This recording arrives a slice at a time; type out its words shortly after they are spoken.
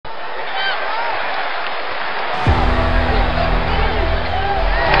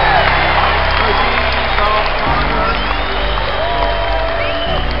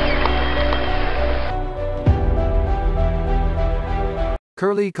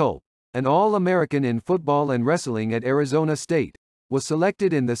Curley Culp, an All-American in football and wrestling at Arizona State, was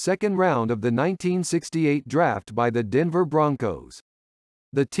selected in the second round of the 1968 draft by the Denver Broncos.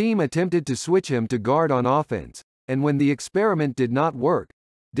 The team attempted to switch him to guard on offense, and when the experiment did not work,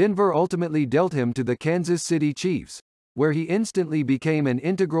 Denver ultimately dealt him to the Kansas City Chiefs, where he instantly became an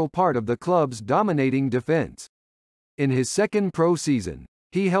integral part of the club's dominating defense. In his second pro season,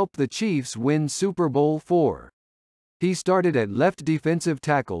 he helped the Chiefs win Super Bowl IV. He started at left defensive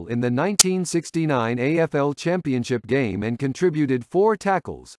tackle in the 1969 AFL Championship game and contributed 4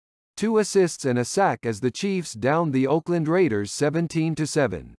 tackles, 2 assists and a sack as the Chiefs downed the Oakland Raiders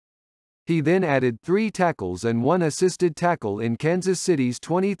 17-7. He then added 3 tackles and 1 assisted tackle in Kansas City's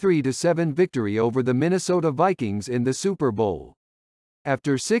 23-7 victory over the Minnesota Vikings in the Super Bowl.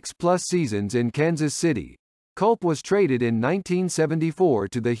 After 6+ seasons in Kansas City, Culp was traded in 1974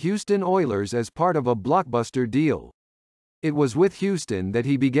 to the Houston Oilers as part of a blockbuster deal. It was with Houston that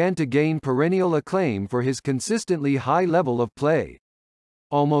he began to gain perennial acclaim for his consistently high level of play.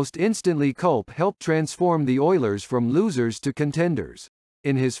 Almost instantly, Culp helped transform the Oilers from losers to contenders.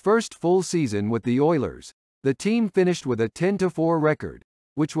 In his first full season with the Oilers, the team finished with a 10-4 record,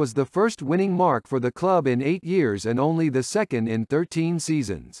 which was the first winning mark for the club in 8 years and only the second in 13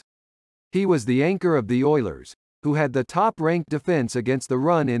 seasons. He was the anchor of the Oilers, who had the top-ranked defense against the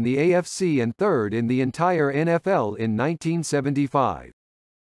run in the AFC and third in the entire NFL in 1975.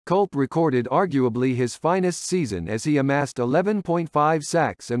 Culp recorded arguably his finest season as he amassed 11.5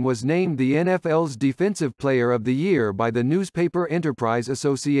 sacks and was named the NFL's Defensive Player of the Year by the Newspaper Enterprise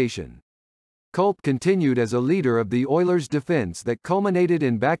Association. Culp continued as a leader of the Oilers' defense that culminated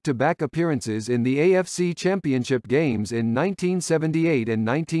in back-to-back appearances in the AFC Championship games in 1978 and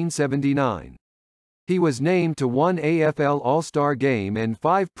 1979. He was named to 1 AFL All-Star game and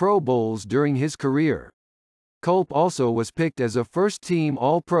 5 Pro Bowls during his career. Culp also was picked as a first-team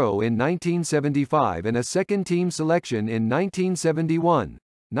All-Pro in 1975 and a second-team selection in 1971,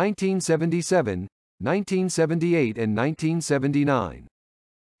 1977, 1978 and 1979.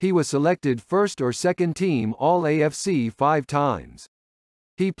 He was selected first or second-team All-AFC 5 times.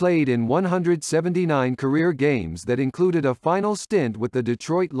 He played in 179 career games that included a final stint with the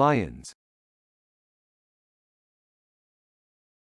Detroit Lions.